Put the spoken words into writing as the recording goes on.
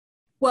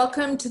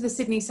Welcome to the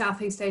Sydney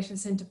Southeast Asia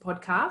Centre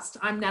podcast.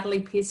 I'm Natalie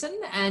Pearson,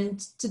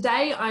 and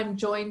today I'm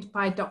joined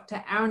by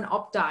Dr. Aaron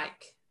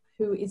Opdyke,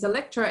 who is a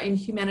lecturer in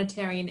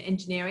humanitarian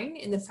engineering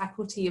in the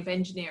Faculty of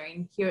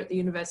Engineering here at the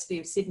University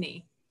of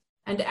Sydney.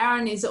 And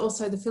Aaron is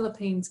also the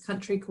Philippines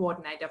Country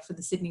Coordinator for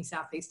the Sydney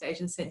Southeast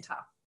Asia Centre.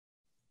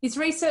 His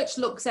research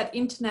looks at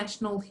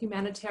international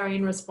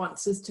humanitarian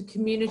responses to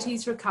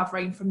communities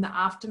recovering from the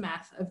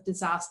aftermath of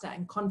disaster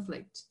and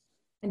conflict.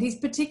 And he's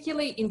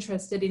particularly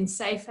interested in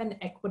safe and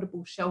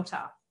equitable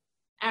shelter.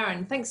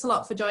 Aaron, thanks a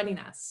lot for joining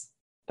us.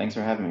 Thanks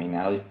for having me,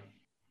 Natalie.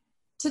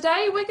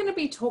 Today, we're going to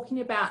be talking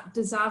about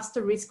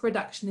disaster risk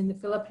reduction in the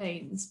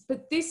Philippines,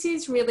 but this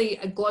is really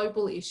a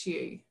global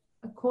issue.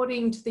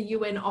 According to the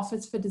UN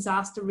Office for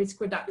Disaster Risk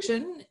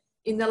Reduction,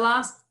 in the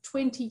last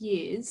 20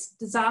 years,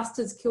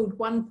 disasters killed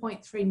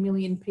 1.3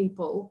 million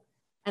people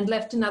and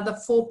left another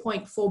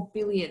 4.4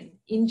 billion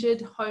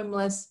injured,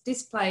 homeless,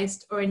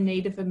 displaced, or in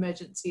need of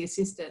emergency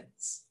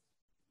assistance.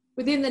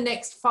 Within the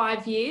next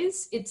 5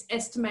 years, it's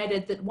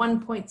estimated that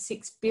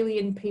 1.6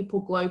 billion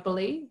people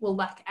globally will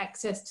lack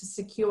access to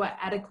secure,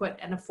 adequate,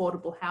 and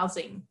affordable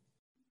housing.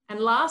 And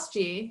last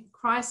year,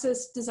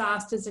 crisis,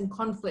 disasters, and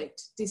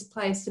conflict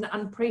displaced an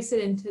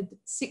unprecedented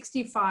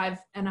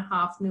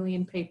 65.5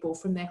 million people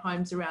from their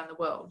homes around the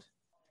world.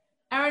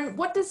 Aaron,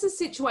 what does the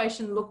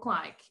situation look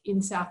like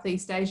in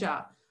Southeast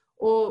Asia,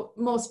 or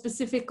more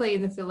specifically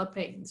in the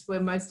Philippines, where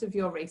most of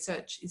your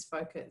research is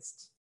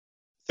focused?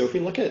 So if we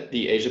look at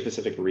the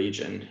Asia-Pacific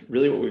region,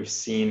 really what we've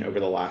seen over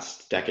the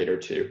last decade or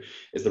two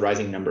is the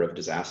rising number of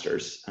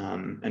disasters.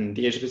 And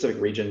the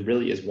Asia-Pacific region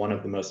really is one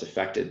of the most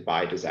affected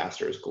by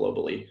disasters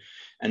globally.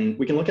 And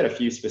we can look at a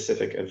few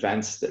specific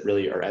events that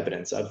really are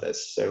evidence of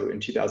this. So in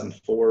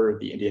 2004,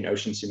 the Indian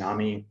Ocean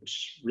tsunami,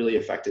 which really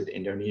affected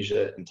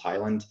Indonesia and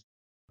Thailand,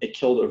 it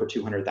killed over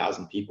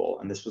 200,000 people.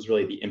 And this was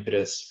really the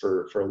impetus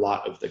for a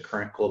lot of the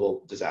current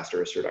global disaster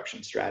risk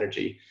reduction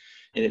strategy.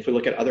 And if we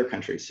look at other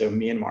countries, so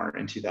Myanmar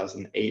in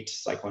 2008,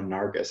 Cyclone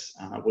Nargis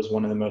was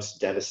one of the most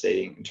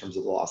devastating in terms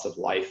of the loss of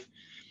life.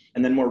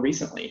 And then more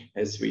recently,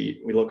 as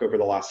we look over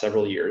the last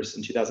several years,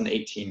 in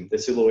 2018, the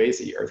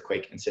Sulawesi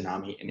earthquake and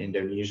tsunami in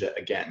Indonesia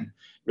again,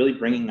 really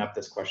bringing up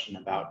this question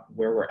about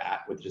where we're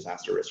at with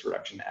disaster risk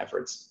reduction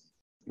efforts.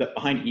 But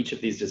behind each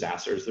of these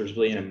disasters, there's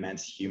really an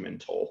immense human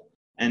toll.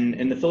 And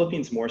in the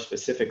Philippines more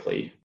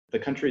specifically, the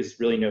country is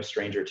really no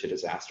stranger to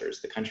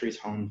disasters. The country is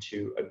home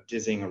to a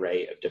dizzying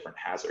array of different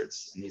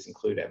hazards, and these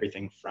include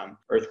everything from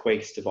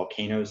earthquakes to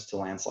volcanoes to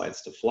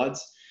landslides to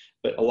floods.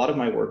 But a lot of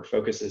my work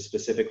focuses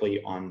specifically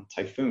on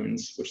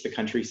typhoons, which the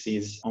country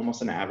sees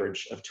almost an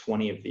average of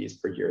 20 of these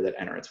per year that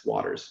enter its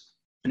waters.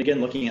 And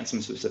again, looking at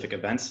some specific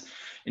events,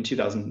 in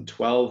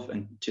 2012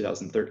 and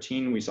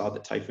 2013, we saw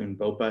that Typhoon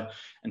Bopa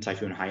and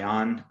Typhoon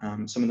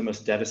Haiyan, some of the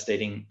most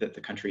devastating that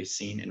the country's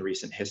seen in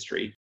recent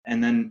history.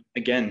 And then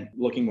again,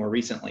 looking more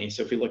recently,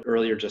 so if we look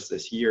earlier just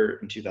this year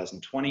in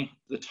 2020,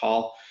 the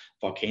Taal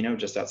volcano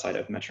just outside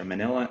of Metro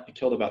Manila, it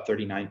killed about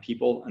 39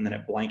 people, and then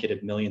it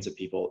blanketed millions of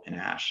people in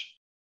ash.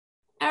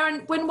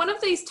 Aaron, when one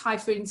of these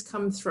typhoons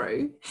come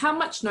through, how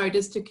much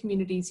notice do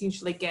communities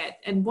usually get,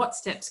 and what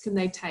steps can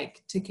they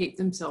take to keep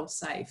themselves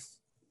safe?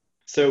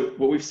 So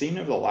what we've seen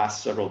over the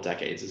last several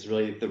decades is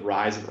really the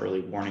rise of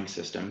early warning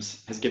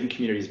systems has given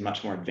communities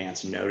much more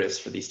advanced notice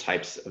for these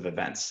types of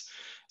events.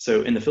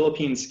 So in the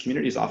Philippines,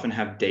 communities often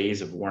have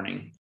days of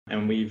warning.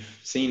 And we've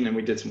seen, and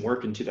we did some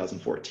work in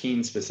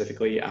 2014,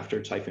 specifically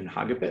after Typhoon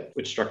Hagupit,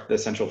 which struck the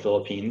central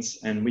Philippines.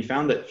 And we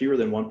found that fewer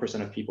than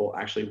 1% of people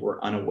actually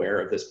were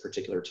unaware of this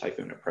particular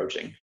typhoon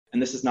approaching.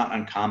 And this is not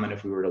uncommon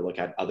if we were to look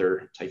at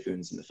other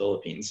typhoons in the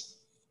Philippines.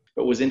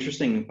 But what was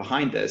interesting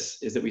behind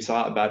this is that we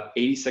saw about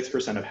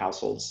 86% of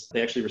households,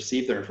 they actually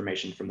received their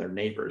information from their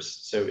neighbors.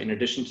 So in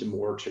addition to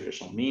more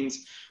traditional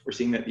means, we're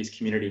seeing that these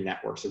community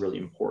networks are really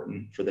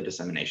important for the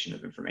dissemination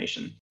of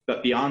information.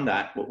 But beyond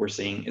that, what we're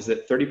seeing is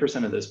that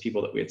 30% of those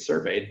people that we had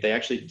surveyed, they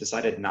actually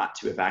decided not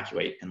to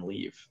evacuate and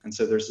leave. And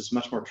so there's this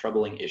much more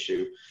troubling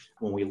issue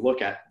when we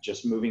look at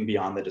just moving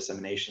beyond the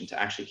dissemination to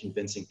actually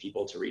convincing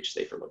people to reach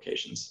safer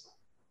locations.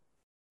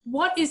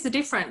 What is the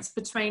difference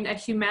between a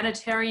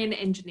humanitarian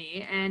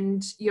engineer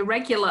and your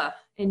regular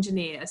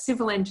engineer, a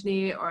civil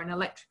engineer or an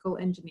electrical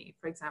engineer,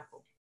 for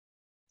example?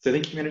 So I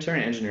think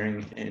humanitarian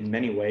engineering in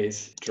many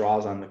ways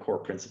draws on the core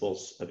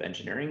principles of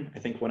engineering. I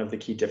think one of the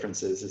key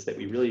differences is that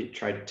we really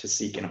try to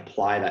seek and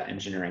apply that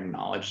engineering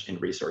knowledge in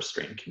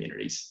resource-strained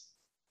communities.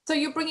 So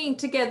you're bringing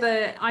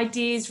together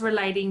ideas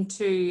relating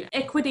to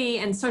equity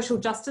and social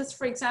justice,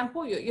 for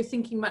example. You're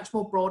thinking much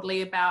more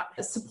broadly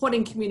about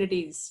supporting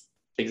communities.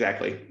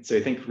 Exactly. So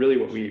I think really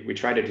what we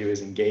try to do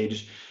is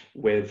engage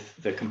with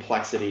the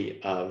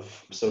complexity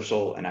of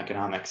social and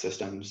economic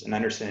systems and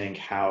understanding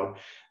how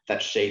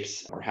that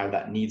shapes or how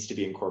that needs to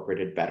be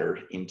incorporated better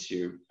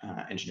into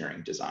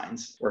engineering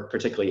designs. Or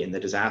particularly in the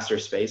disaster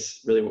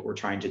space, really what we're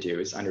trying to do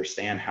is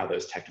understand how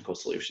those technical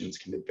solutions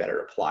can be better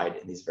applied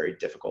in these very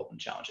difficult and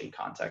challenging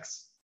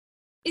contexts.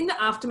 In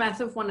the aftermath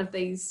of one of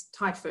these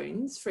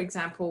typhoons, for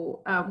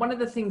example, one of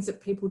the things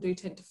that people do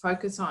tend to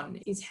focus on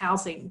is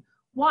housing.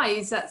 Why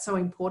is that so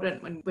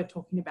important when we're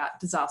talking about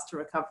disaster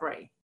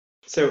recovery?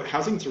 So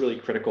housing is really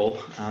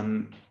critical,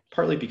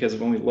 partly because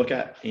when we look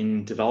at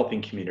in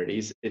developing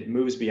communities, it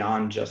moves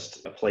beyond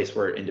just a place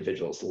where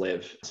individuals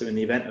live. So in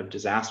the event of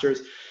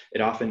disasters, it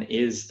often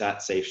is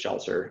that safe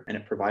shelter, and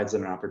it provides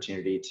them an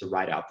opportunity to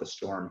ride out the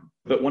storm.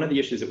 But one of the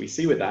issues that we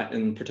see with that,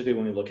 and particularly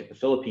when we look at the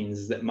Philippines,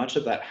 is that much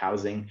of that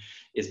housing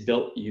is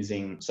built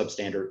using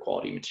substandard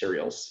quality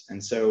materials.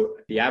 And so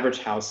the average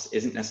house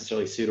isn't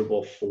necessarily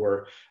suitable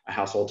for a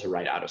household to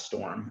ride out a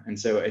storm. And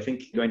so I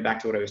think going back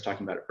to what I was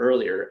talking about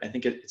earlier, I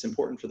think it's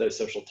important for those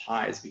social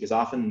ties, because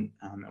often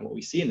and what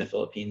we see in the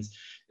Philippines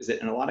is that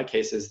in a lot of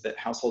cases that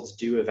households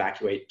do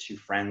evacuate to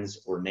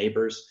friends or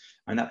neighbors,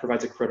 and that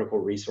provides a critical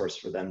resource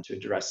for them to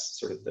address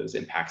sort of those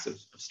impacts of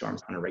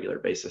storms on a regular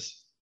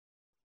basis.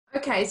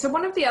 Okay, so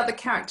one of the other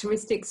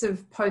characteristics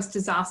of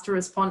post-disaster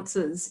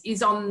responses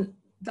is on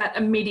that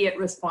immediate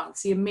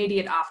response, the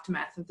immediate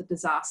aftermath of the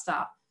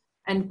disaster.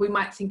 And we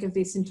might think of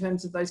this in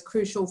terms of those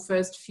crucial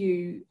first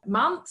few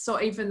months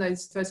or even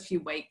those first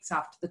few weeks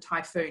after the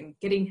typhoon,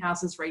 getting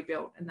houses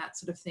rebuilt and that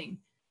sort of thing.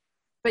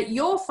 But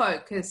your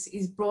focus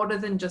is broader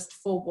than just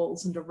four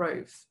walls and a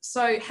roof.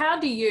 So how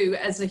do you,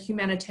 as a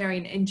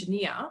humanitarian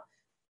engineer,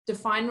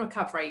 define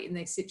recovery in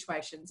these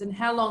situations? And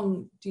how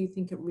long do you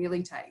think it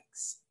really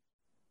takes?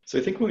 So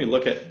I think when we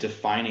look at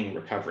defining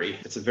recovery,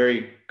 it's a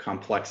very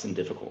complex and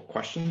difficult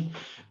question,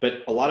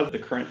 but a lot of the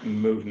current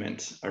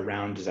movement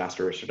around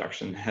disaster risk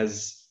reduction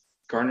has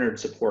garnered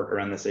support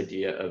around this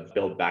idea of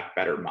build back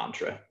better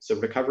mantra. So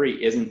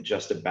recovery isn't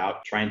just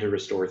about trying to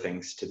restore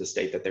things to the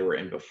state that they were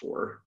in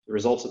before. The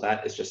results of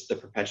that is just the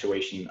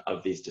perpetuation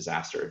of these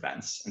disaster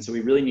events. And so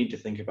we really need to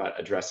think about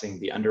addressing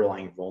the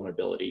underlying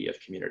vulnerability of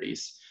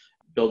communities,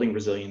 building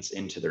resilience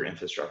into their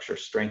infrastructure,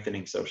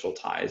 strengthening social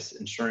ties,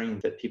 ensuring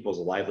that people's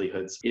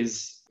livelihoods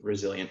is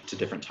resilient to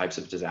different types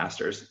of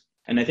disasters.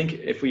 And I think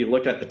if we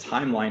looked at the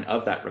timeline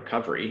of that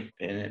recovery,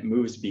 and it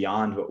moves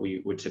beyond what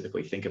we would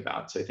typically think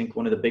about. So I think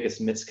one of the biggest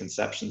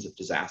misconceptions of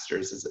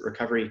disasters is that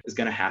recovery is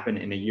going to happen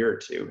in a year or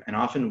two. And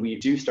often we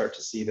do start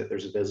to see that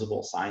there's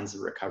visible signs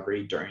of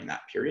recovery during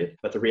that period.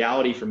 But the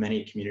reality for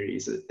many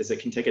communities is it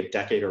can take a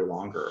decade or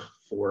longer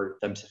for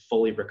them to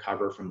fully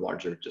recover from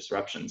larger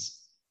disruptions.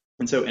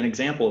 And so an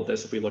example of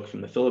this, if we look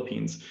from the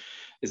Philippines,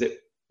 is that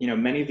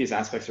many of these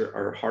aspects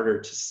are harder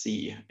to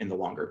see in the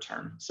longer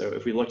term. So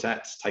if we looked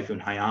at Typhoon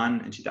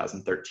Haiyan in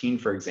 2013,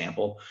 for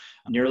example,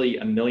 nearly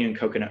 1 million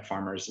coconut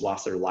farmers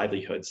lost their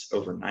livelihoods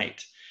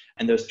overnight.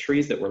 And those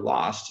trees that were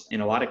lost,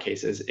 in a lot of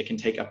cases, it can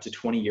take up to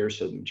 20 years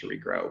for them to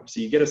regrow. So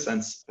you get a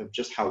sense of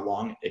just how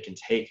long it can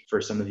take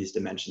for some of these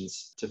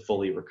dimensions to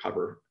fully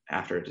recover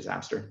after a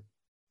disaster.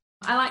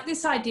 I like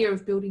this idea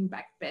of building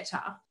back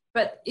better.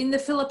 But in the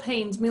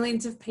Philippines,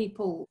 millions of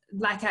people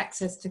lack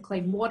access to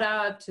clean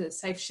water, to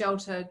safe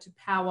shelter, to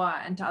power,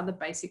 and to other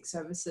basic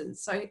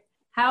services. So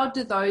how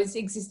do those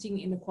existing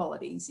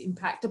inequalities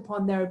impact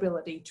upon their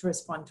ability to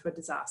respond to a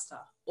disaster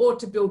or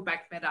to build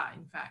back better,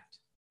 in fact?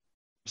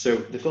 So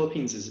the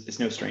Philippines is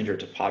no stranger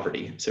to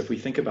poverty. So if we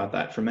think about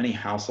that, for many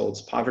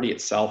households, poverty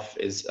itself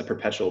is a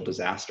perpetual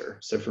disaster.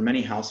 So for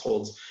many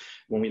households,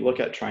 when we look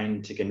at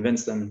trying to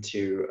convince them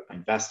to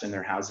invest in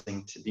their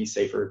housing, to be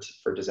safer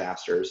for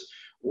disasters,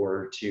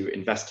 or to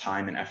invest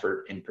time and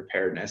effort in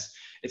preparedness,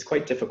 it's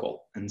quite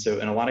difficult. And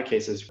so in a lot of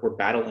cases, we're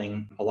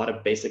battling a lot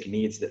of basic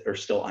needs that are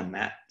still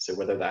unmet. So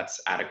whether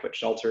that's adequate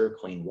shelter,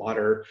 clean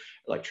water,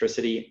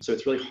 electricity. So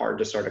it's really hard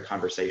to start a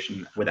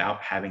conversation without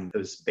having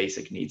those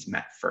basic needs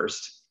met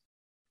first.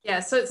 Yeah,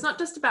 so it's not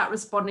just about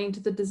responding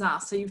to the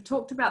disaster. You've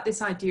talked about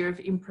this idea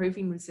of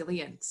improving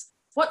resilience.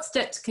 What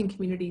steps can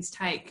communities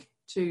take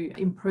to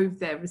improve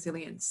their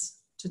resilience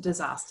to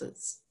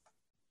disasters?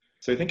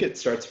 So I think it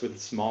starts with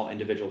small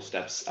individual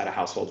steps at a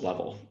household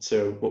level.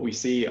 So what we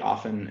see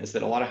often is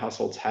that a lot of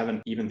households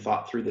haven't even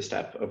thought through the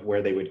step of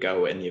where they would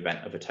go in the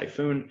event of a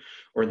typhoon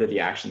or the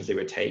actions they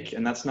would take.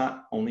 And that's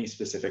not only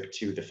specific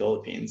to the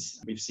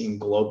Philippines. We've seen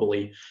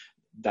globally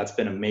that's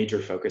been a major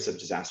focus of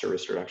disaster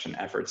risk reduction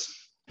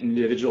efforts. At an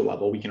individual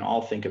level, we can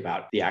all think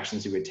about the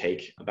actions we would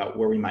take, about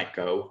where we might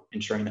go,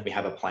 ensuring that we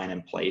have a plan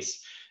in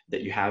place,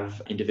 that you have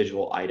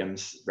individual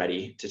items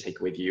ready to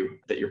take with you,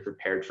 that you're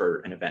prepared for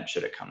an event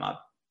should it come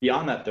up.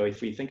 Beyond that, though,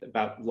 if we think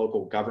about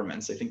local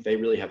governments, I think they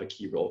really have a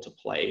key role to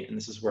play. And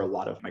this is where a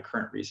lot of my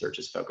current research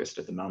is focused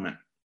at the moment.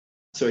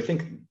 So I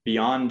think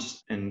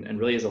beyond and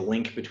really as a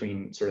link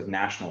between sort of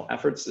national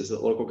efforts is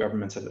that local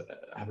governments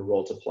have a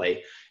role to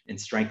play in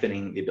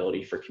strengthening the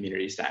ability for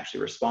communities to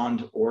actually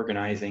respond,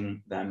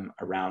 organizing them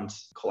around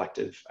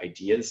collective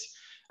ideas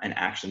and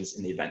actions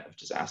in the event of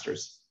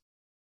disasters.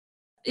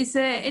 Is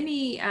there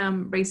any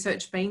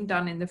research being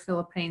done in the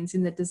Philippines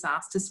in the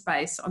disaster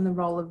space on the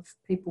role of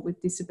people with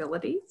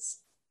disabilities?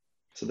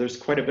 So there's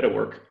quite a bit of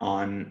work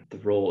on the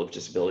role of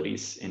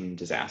disabilities in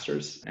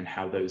disasters and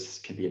how those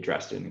can be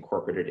addressed and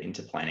incorporated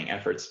into planning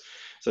efforts.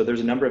 So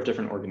there's a number of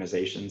different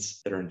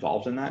organizations that are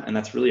involved in that, and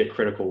that's really a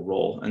critical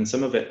role. And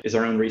some of it is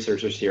our own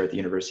researchers here at the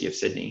University of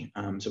Sydney.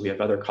 So we have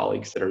other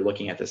colleagues that are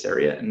looking at this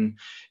area, and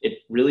it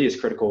really is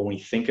critical when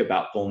we think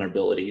about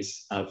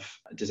vulnerabilities of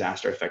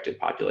disaster-affected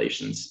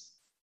populations.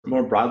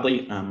 More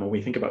broadly, when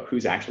we think about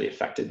who's actually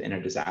affected in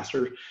a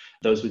disaster,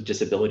 those with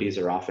disabilities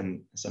are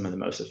often some of the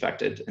most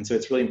affected. And so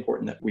it's really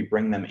important that we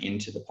bring them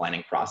into the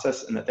planning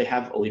process and that they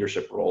have a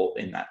leadership role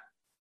in that.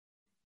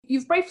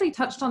 You've briefly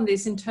touched on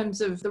this in terms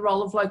of the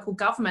role of local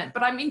government,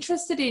 but I'm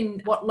interested in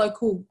what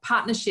local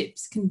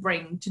partnerships can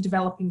bring to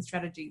developing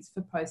strategies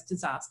for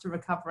post-disaster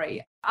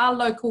recovery. Are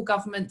local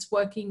governments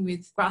working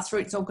with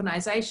grassroots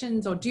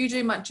organisations, or do you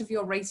do much of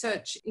your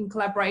research in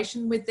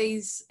collaboration with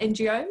these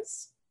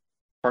NGOs?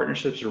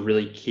 Partnerships are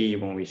really key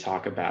when we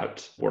talk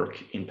about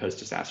work in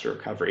post-disaster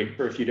recovery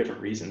for a few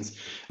different reasons.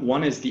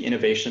 One is the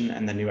innovation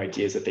and the new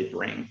ideas that they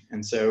bring.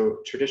 And so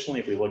traditionally,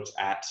 if we looked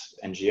at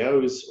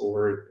NGOs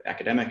or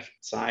academic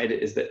side,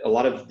 is that a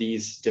lot of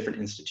these different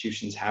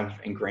institutions have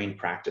ingrained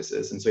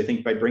practices. And so I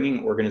think by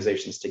bringing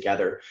organizations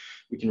together,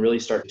 we can really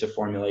start to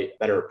formulate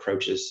better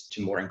approaches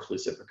to more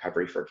inclusive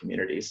recovery for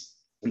communities.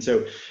 And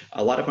so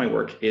a lot of my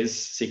work is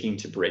seeking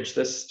to bridge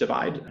this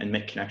divide and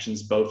make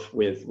connections both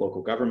with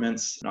local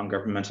governments,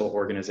 non-governmental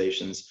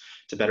organizations,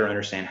 to better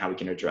understand how we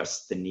can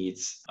address the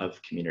needs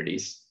of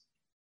communities.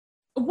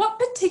 What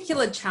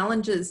particular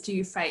challenges do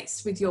you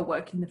face with your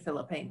work in the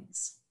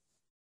Philippines?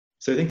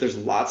 So I think there's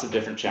lots of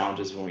different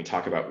challenges when we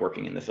talk about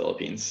working in the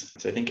Philippines.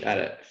 So I think at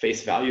a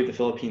face value, the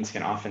Philippines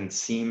can often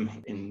seem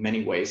in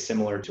many ways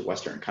similar to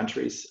Western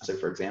countries. So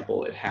for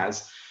example, it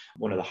has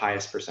one of the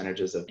highest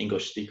percentages of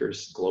English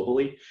speakers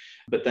globally.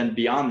 But then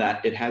beyond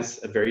that, it has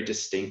a very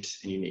distinct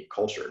and unique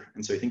culture.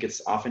 And so I think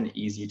it's often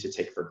easy to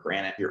take for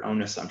granted your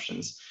own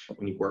assumptions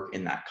when you work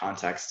in that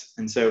context.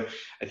 And so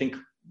I think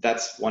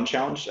that's one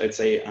challenge, I'd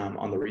say,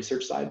 on the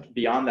research side.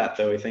 Beyond that,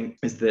 though, I think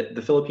is that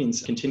the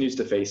Philippines continues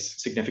to face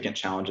significant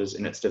challenges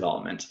in its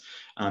development,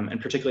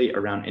 and particularly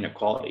around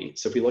inequality.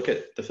 So if we look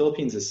at the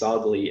Philippines is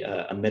solidly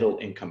a middle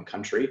income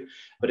country,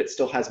 but it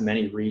still has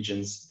many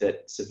regions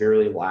that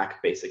severely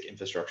lack basic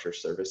infrastructure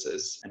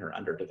services and are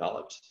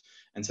underdeveloped.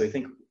 And so I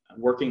think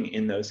working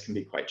in those can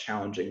be quite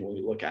challenging when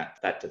we look at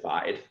that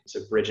divide. So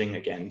bridging,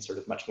 again, sort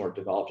of much more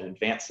developed and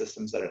advanced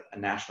systems at a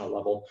national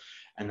level,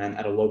 and then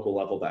at a local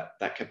level,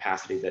 that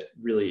capacity that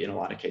really in a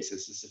lot of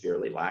cases is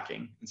severely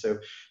lacking. And so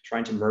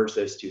trying to merge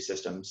those two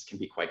systems can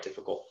be quite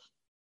difficult.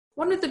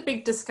 One of the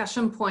big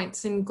discussion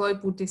points in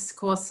global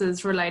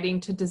discourses relating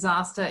to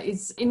disaster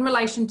is in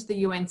relation to the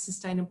UN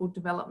Sustainable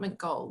Development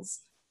Goals.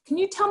 Can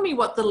you tell me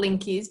what the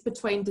link is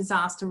between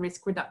disaster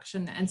risk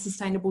reduction and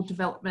sustainable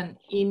development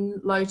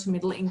in low to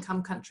middle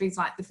income countries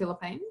like the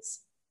Philippines?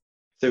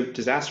 So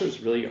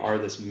disasters really are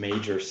this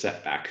major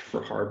setback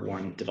for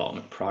hard-won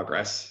development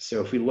progress.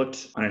 So if we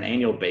looked on an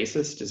annual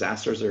basis,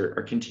 disasters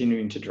are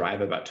continuing to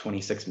drive about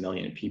 26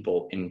 million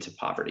people into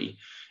poverty.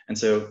 And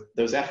so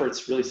those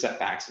efforts really set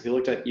back. So if you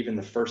looked at even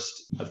the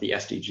first of the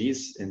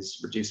SDGs is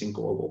reducing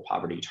global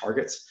poverty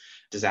targets,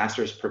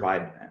 disasters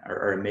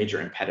are a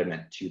major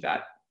impediment to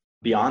that.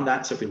 Beyond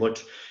that, so if we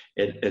looked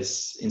at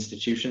as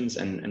institutions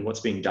and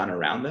what's being done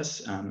around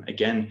this,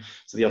 again,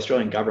 so the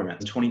Australian government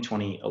in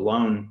 2020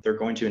 alone, they're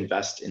going to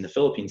invest in the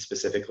Philippines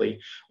specifically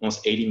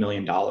almost $80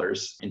 million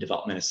in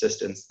development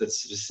assistance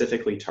that's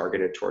specifically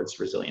targeted towards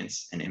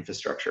resilience and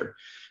infrastructure.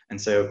 And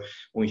so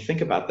when we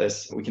think about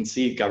this, we can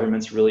see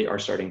governments really are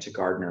starting to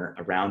garner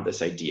around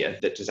this idea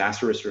that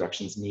disaster risk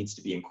reductions needs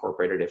to be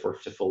incorporated if we're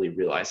to fully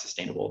realize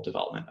sustainable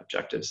development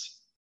objectives.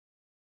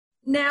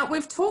 Now,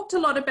 we've talked a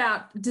lot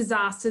about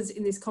disasters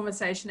in this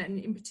conversation, and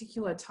in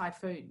particular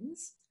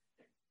typhoons.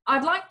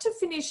 I'd like to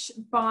finish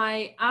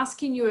by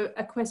asking you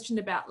a question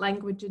about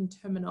language and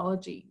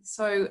terminology.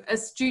 So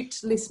astute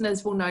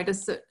listeners will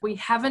notice that we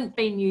haven't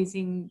been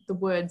using the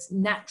words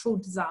natural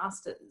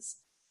disasters.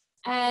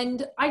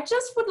 And I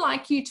just would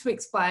like you to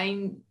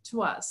explain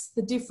to us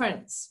the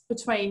difference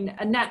between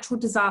a natural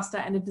disaster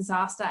and a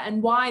disaster,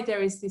 and why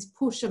there is this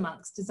push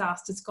amongst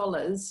disaster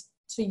scholars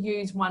to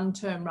use one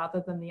term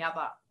rather than the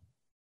other.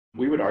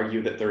 We would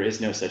argue that there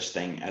is no such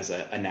thing as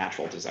a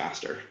natural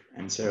disaster.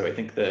 And so I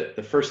think that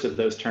the first of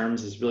those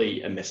terms is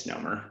really a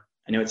misnomer.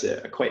 I know it's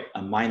quite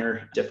a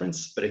minor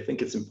difference, but I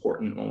think it's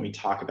important when we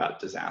talk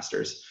about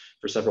disasters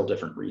for several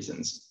different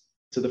reasons.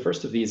 So the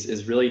first of these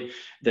is really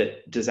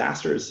that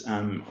disasters,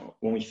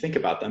 when we think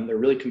about them, they're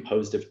really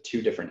composed of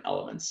two different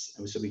elements.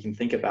 And so we can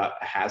think about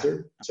a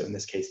hazard, so in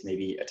this case,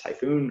 maybe a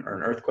typhoon or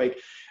an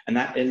earthquake, and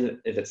that in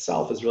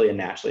itself is really a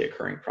naturally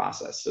occurring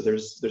process. So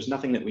there's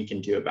nothing that we can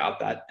do about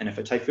that. And if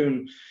a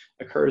typhoon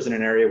occurs in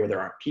an area where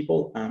there aren't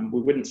people,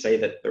 we wouldn't say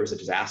that there was a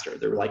disaster.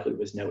 There likely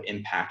was no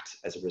impact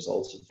as a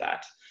result of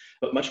that.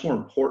 But much more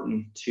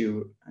important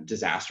to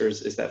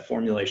disasters is that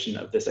formulation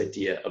of this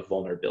idea of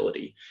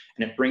vulnerability.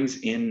 And it brings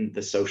in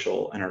the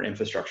social and our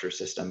infrastructure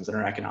systems and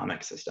our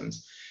economic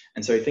systems.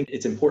 And so I think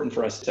it's important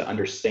for us to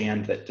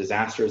understand that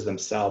disasters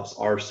themselves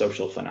are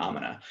social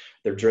phenomena.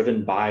 They're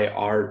driven by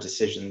our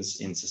decisions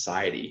in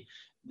society.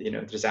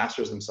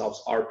 Disasters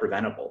themselves are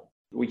preventable.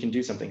 We can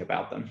do something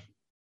about them.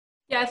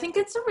 Yeah, I think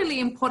it's a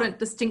really important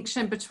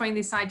distinction between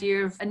this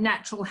idea of a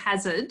natural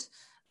hazard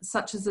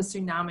such as a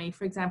tsunami,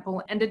 for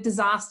example, and a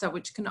disaster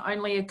which can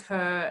only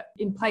occur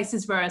in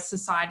places where a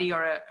society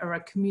or a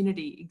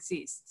community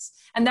exists.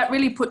 And that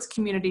really puts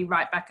community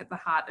right back at the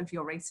heart of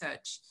your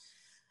research.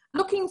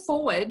 Looking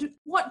forward,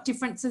 what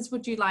differences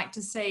would you like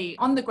to see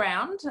on the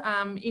ground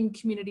in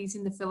communities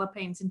in the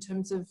Philippines in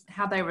terms of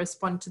how they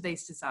respond to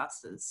these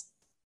disasters?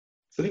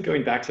 So I think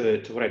going back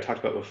to what I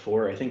talked about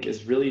before, I think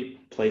is really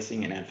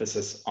placing an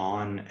emphasis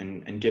on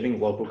and giving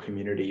local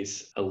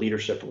communities a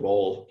leadership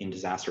role in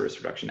disaster risk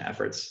reduction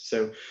efforts.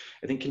 So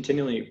I think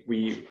continually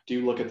we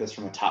do look at this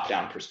from a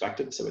top-down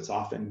perspective. So it's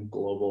often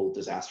global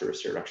disaster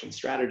risk reduction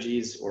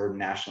strategies or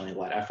nationally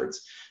led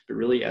efforts, but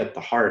really at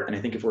the heart, and I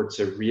think if we're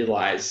to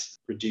realize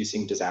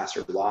reducing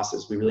disaster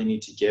losses, we really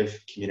need to give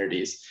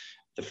communities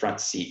the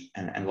front seat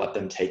and let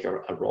them take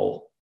a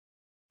role.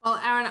 Well,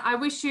 Aaron, I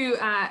wish you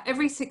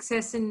every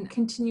success in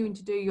continuing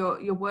to do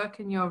your work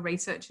and your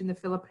research in the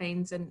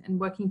Philippines and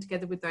working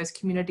together with those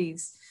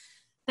communities.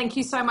 Thank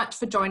you so much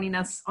for joining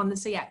us on the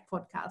SEAC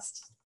podcast.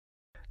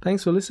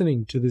 Thanks for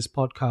listening to this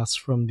podcast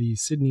from the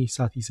Sydney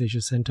Southeast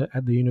Asia Centre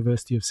at the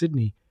University of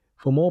Sydney.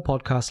 For more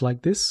podcasts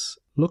like this,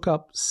 look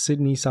up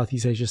Sydney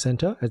Southeast Asia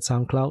Centre at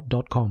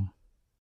soundcloud.com.